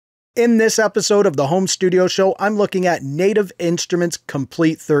In this episode of the Home Studio Show, I'm looking at Native Instruments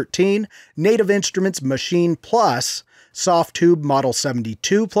Komplete 13, Native Instruments Maschine Plus, Softube Model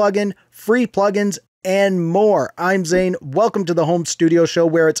 72 plugin, free plugins, and more. I'm Zane. Welcome to the Home Studio Show,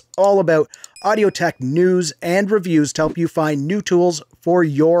 where it's all about audio tech news and reviews to help you find new tools for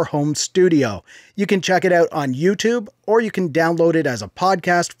your home studio. You can check it out on YouTube, or you can download it as a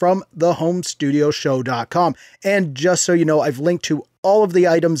podcast from thehomestudioshow.com. And just so you know, I've linked to all of the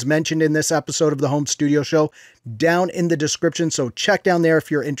items mentioned in this episode of the Home Studio Show down in the description, so check down there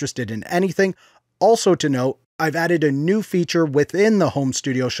if you're interested in anything. Also to note, I've added a new feature within the Home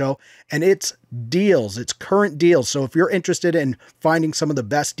Studio Show, and it's deals. It's current deals. So if you're interested in finding some of the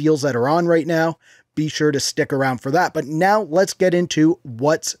best deals that are on right now, be sure to stick around for that. But now let's get into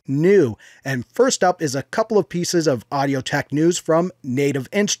what's new. And first up is a couple of pieces of audio tech news from Native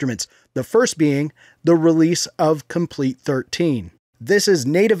Instruments. The first being the release of Komplete 13. This is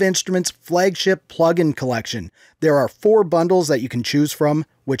Native Instruments' flagship plugin collection. There are 4 bundles that you can choose from,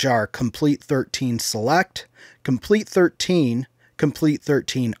 which are Komplete 13 Select, Komplete 13, Komplete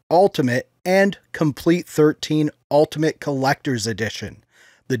 13 Ultimate, and Komplete 13 Ultimate Collector's Edition.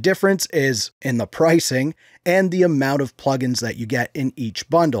 The difference is in the pricing and the amount of plugins that you get in each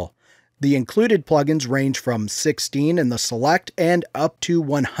bundle. The included plugins range from 16 in the Select and up to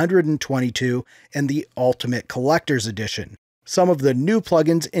 122 in the Ultimate Collector's Edition. Some of the new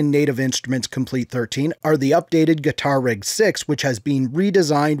plugins in Native Instruments Komplete 13 are the updated Guitar Rig 6, which has been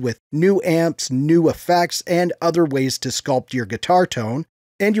redesigned with new amps, new effects, and other ways to sculpt your guitar tone.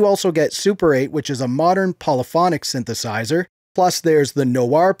 And you also get Super 8, which is a modern polyphonic synthesizer. Plus there's the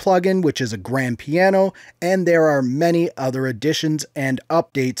Noir plugin, which is a grand piano, and there are many other additions and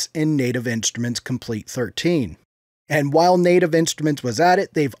updates in Native Instruments Komplete 13. And while Native Instruments was at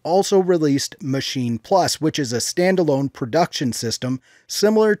it, they've also released Maschine Plus, which is a standalone production system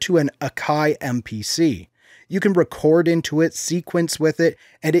similar to an Akai MPC. You can record into it, sequence with it,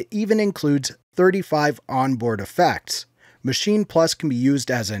 and it even includes 35 onboard effects. Maschine Plus can be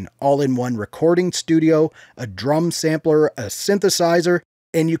used as an all-in-one recording studio, a drum sampler, a synthesizer,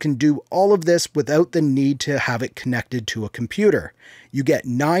 and you can do all of this without the need to have it connected to a computer. You get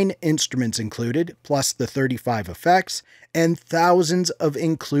 9 instruments included, plus the 35 effects, and thousands of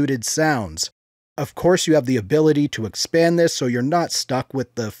included sounds. Of course, you have the ability to expand this so you're not stuck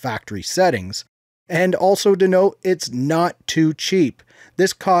with the factory settings. And also to note, it's not too cheap.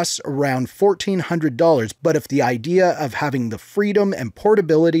 This costs around $1,400, but if the idea of having the freedom and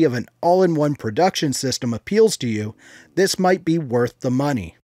portability of an all-in-one production system appeals to you, this might be worth the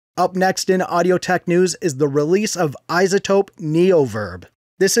money. Up next in audio tech news is the release of iZotope Neoverb.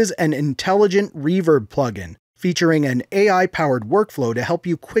 This is an intelligent reverb plugin featuring an AI-powered workflow to help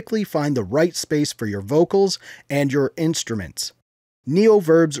you quickly find the right space for your vocals and your instruments.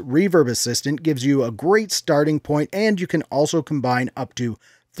 Neoverb's Reverb Assistant gives you a great starting point, and you can also combine up to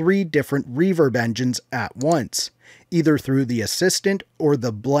 3 different reverb engines at once, either through the Assistant or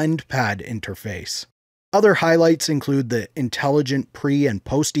the Blend Pad interface. Other highlights include the intelligent pre- and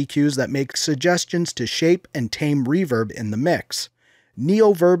post-EQs that make suggestions to shape and tame reverb in the mix.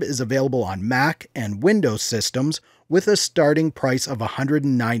 Neoverb is available on Mac and Windows systems with a starting price of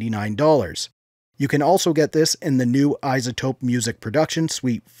 $199. You can also get this in the new iZotope Music Production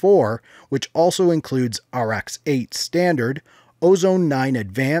Suite 4, which also includes RX8 Standard, Ozone 9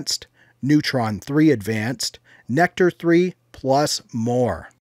 Advanced, Neutron 3 Advanced, Nectar 3, plus more.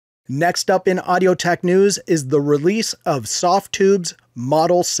 Next up in audio tech news is the release of Softube's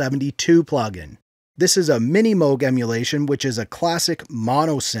Model 72 plugin. This is a mini Moog emulation, which is a classic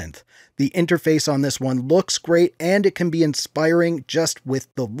monosynth. The interface on this one looks great, and it can be inspiring just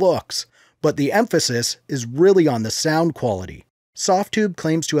with the looks. But the emphasis is really on the sound quality. Softube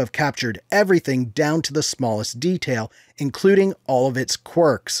claims to have captured everything down to the smallest detail, including all of its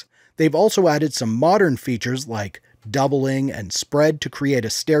quirks. They've also added some modern features like doubling and spread to create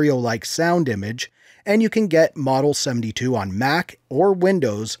a stereo-like sound image, and you can get Model 72 on Mac or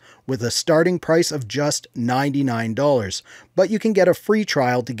Windows with a starting price of just $99, but you can get a free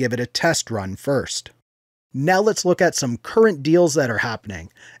trial to give it a test run first. Now let's look at some current deals that are happening.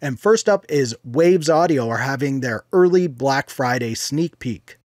 And first up is Waves Audio are having their early Black Friday sneak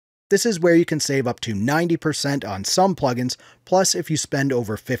peek. This is where you can save up to 90% on some plugins, plus if you spend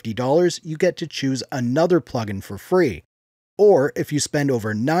over $50, you get to choose another plugin for free. Or if you spend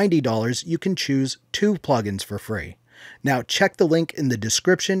over $90, you can choose 2 plugins for free. Now check the link in the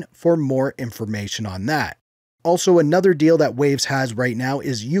description for more information on that. Also, another deal that Waves has right now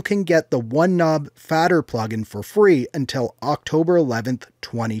is you can get the One Knob Fader plugin for free until October 11th,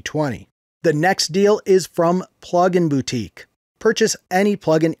 2020. The next deal is from Plugin Boutique. Purchase any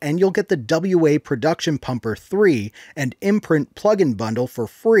plugin and you'll get the WA Production Pumper 3 and Imprint plugin bundle for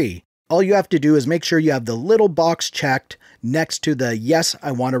free. All you have to do is make sure you have the little box checked next to the "Yes,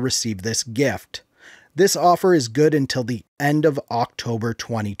 I want to receive this gift." This offer is good until the end of October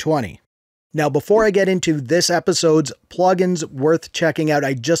 2020. Now, before I get into this episode's plugins worth checking out,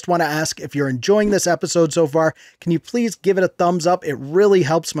 I just want to ask if you're enjoying this episode so far, can you please give it a thumbs up? It really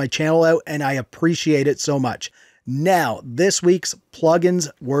helps my channel out and I appreciate it so much. Now, this week's plugins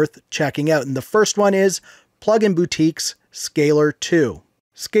worth checking out. And the first one is Plugin Boutique's Scalar 2.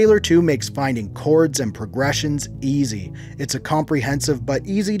 Scalar 2 makes finding chords and progressions easy. It's a comprehensive but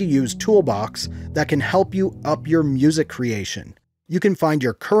easy to use toolbox that can help you up your music creation. You can find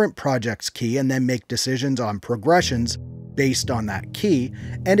your current project's key and then make decisions on progressions based on that key,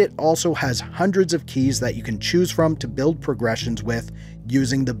 and it also has hundreds of keys that you can choose from to build progressions with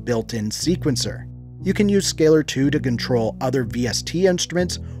using the built-in sequencer. You can use Scalar 2 to control other VST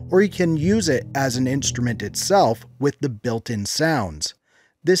instruments, or you can use it as an instrument itself with the built-in sounds.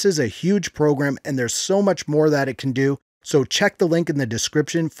 This is a huge program and there's so much more that it can do, so check the link in the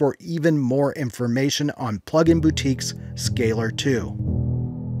description for even more information on Plugin Boutique's Scalar 2.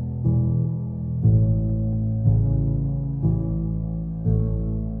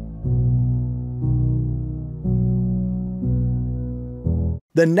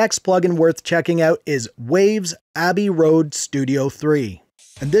 The next plugin worth checking out is Waves Abbey Road Studio 3.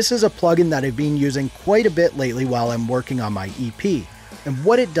 And this is a plugin that I've been using quite a bit lately while I'm working on my EP. And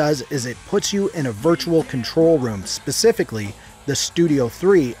what it does is it puts you in a virtual control room, specifically the Studio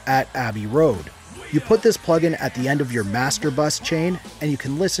 3 at Abbey Road. You put this plugin at the end of your master bus chain and you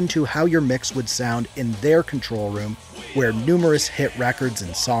can listen to how your mix would sound in their control room where numerous hit records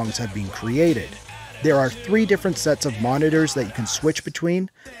and songs have been created. There are 3 different sets of monitors that you can switch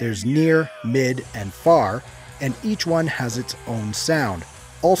between. There's near, mid, and far, and each one has its own sound.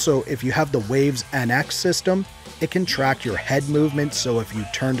 Also, if you have the Waves NX system, it can track your head movement, so if you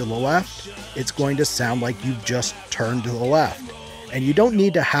turn to the left, it's going to sound like you've just turned to the left. And you don't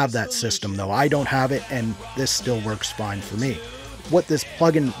need to have that system though. I don't have it and this still works fine for me. What this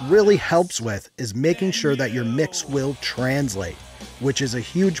plugin really helps with is making sure that your mix will translate, which is a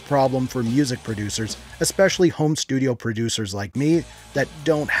huge problem for music producers, especially home studio producers like me that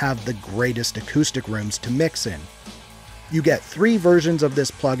don't have the greatest acoustic rooms to mix in. You get 3 versions of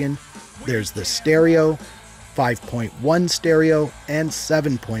this plugin. There's the stereo, 5.1 stereo, and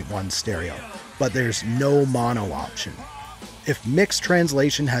 7.1 stereo, but there's no mono option. If mix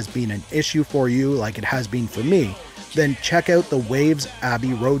translation has been an issue for you like it has been for me, then check out the Waves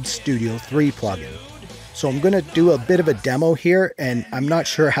Abbey Road Studio 3 plugin. So I'm going to do a bit of a demo here, and I'm not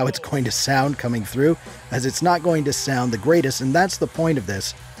sure how it's going to sound coming through, as it's not going to sound the greatest, and that's the point of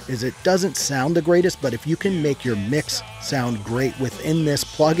this, is it doesn't sound the greatest, but if you can make your mix sound great within this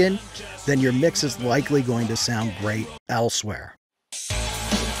plugin, then your mix is likely going to sound great elsewhere.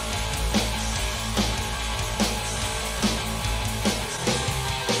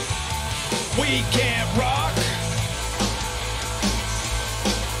 We can't rock.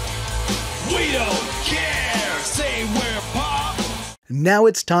 We don't care. Say we're pop. Now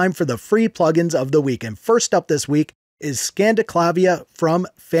it's time for the free plugins of the week, and first up this week is Scandiclavia from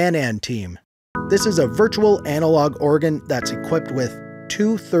Fanan Team. This is a virtual analog organ that's equipped with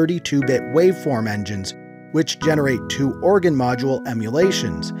 2 32-bit waveform engines, which generate 2 organ module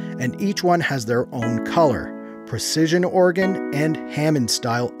emulations, and each one has their own color: precision organ and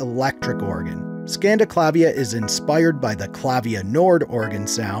Hammond-style electric organ. Scandiclavia is inspired by the Clavia Nord organ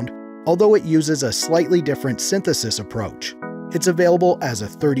sound, although it uses a slightly different synthesis approach. It's available as a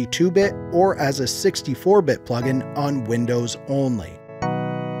 32-bit or as a 64-bit plugin on Windows only.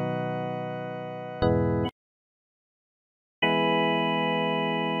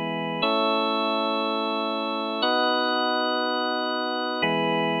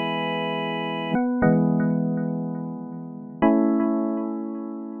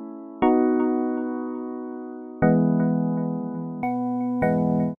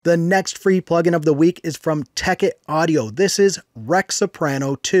 The next free plugin of the week is from tek'it Audio. This is Rec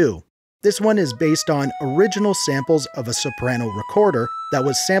Soprano 2. This one is based on original samples of a soprano recorder that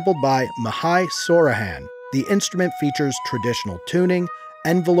was sampled by Mihai Sorahan. The instrument features traditional tuning,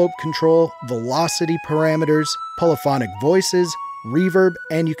 envelope control, velocity parameters, polyphonic voices, reverb,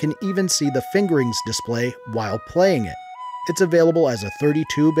 and you can even see the fingerings display while playing it. It's available as a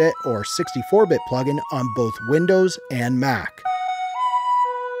 32-bit or 64-bit plugin on both Windows and Mac.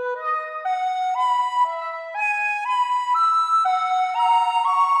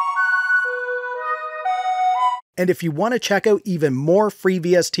 And if you want to check out even more free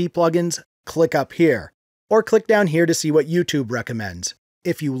VST plugins, click up here. or click down here to see what YouTube recommends.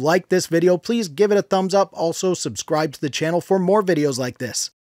 If you like this video, please give it a thumbs up. Also, subscribe to the channel for more videos like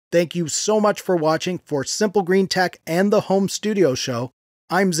this. Thank you so much for watching. For Simple Green Tech and the Home Studio Show,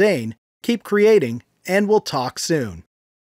 I'm Zane. Keep creating, and we'll talk soon.